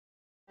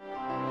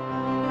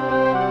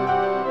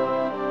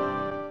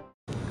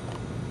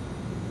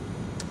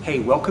Hey,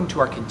 welcome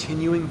to our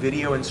continuing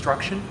video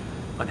instruction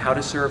on how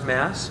to serve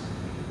Mass.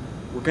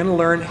 We're going to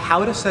learn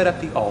how to set up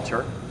the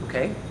altar,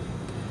 okay?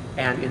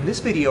 And in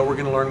this video, we're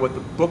going to learn what the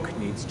book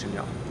needs to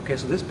know. Okay,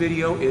 so this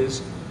video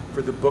is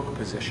for the book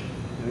position.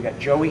 And we got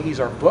Joey,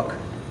 he's our book.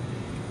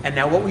 And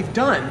now what we've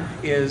done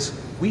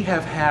is we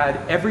have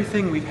had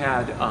everything. We've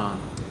had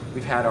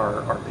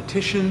our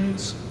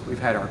petitions, we've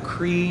had our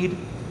creed,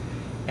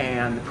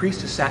 and the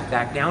priest has sat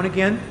back down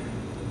again.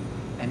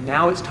 And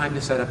now it's time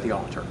to set up the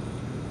altar.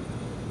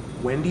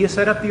 When do you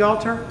set up the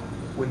altar?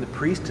 When the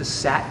priest has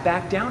sat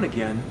back down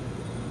again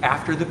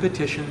after the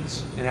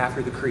petitions and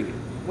after the creed.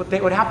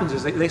 What happens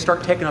is they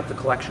start taking up the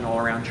collection all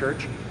around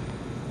church.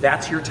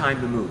 That's your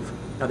time to move.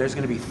 Now there's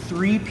going to be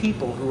 3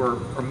 people who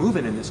are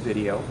moving in this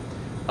video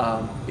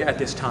at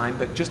this time,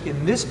 but just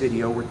in this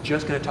video we're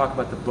just going to talk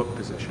about the book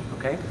position,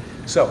 okay?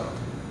 So,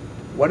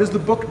 what does the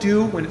book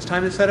do when it's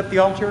time to set up the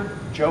altar?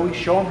 Joey,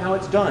 show them how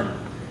it's done.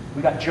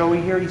 We got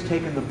Joey here, he's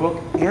taking the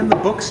book and the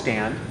book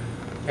stand.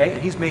 Okay,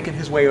 and he's making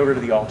his way over to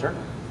the altar.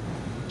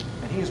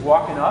 And he's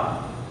walking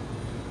up.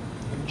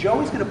 And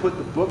Joey's going to put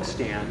the book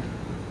stand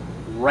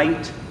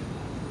right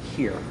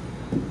here.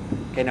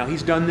 Okay, now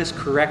he's done this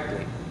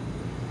correctly.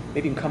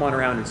 Maybe you can come on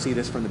around and see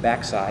this from the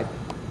back side.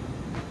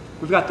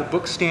 We've got the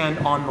book stand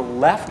on the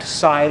left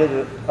side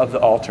of the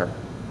altar.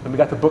 And we've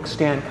got the book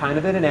stand kind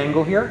of at an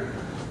angle here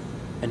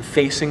and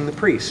facing the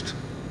priest.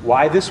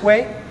 Why this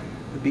way?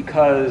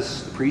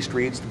 Because the priest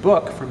reads the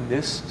book from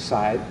this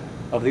side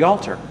of the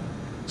altar.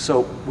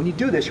 So when you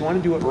do this, you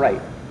want to do it right.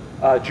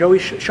 Joey,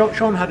 show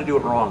them how to do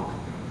it wrong.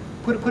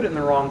 Put it in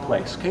the wrong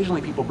place.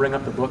 Occasionally people bring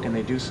up the book and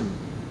they do some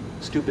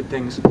stupid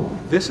things.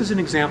 This is an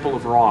example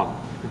of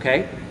wrong,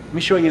 okay? Let me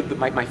show you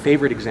my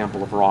favorite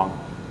example of wrong.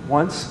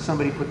 Once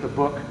somebody put the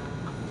book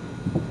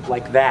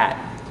like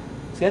that.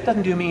 See, that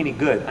doesn't do me any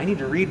good. I need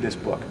to read this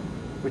book,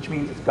 which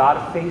means it's got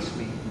to face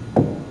me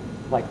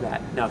like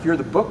that. Now, if you're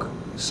the book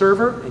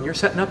server and you're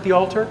setting up the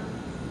altar,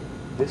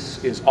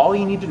 this is all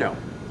you need to know.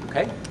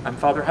 Okay, I'm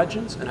Father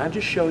Hudgins, and I've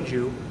just showed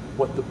you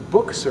what the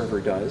book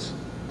server does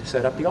to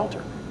set up the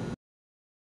altar.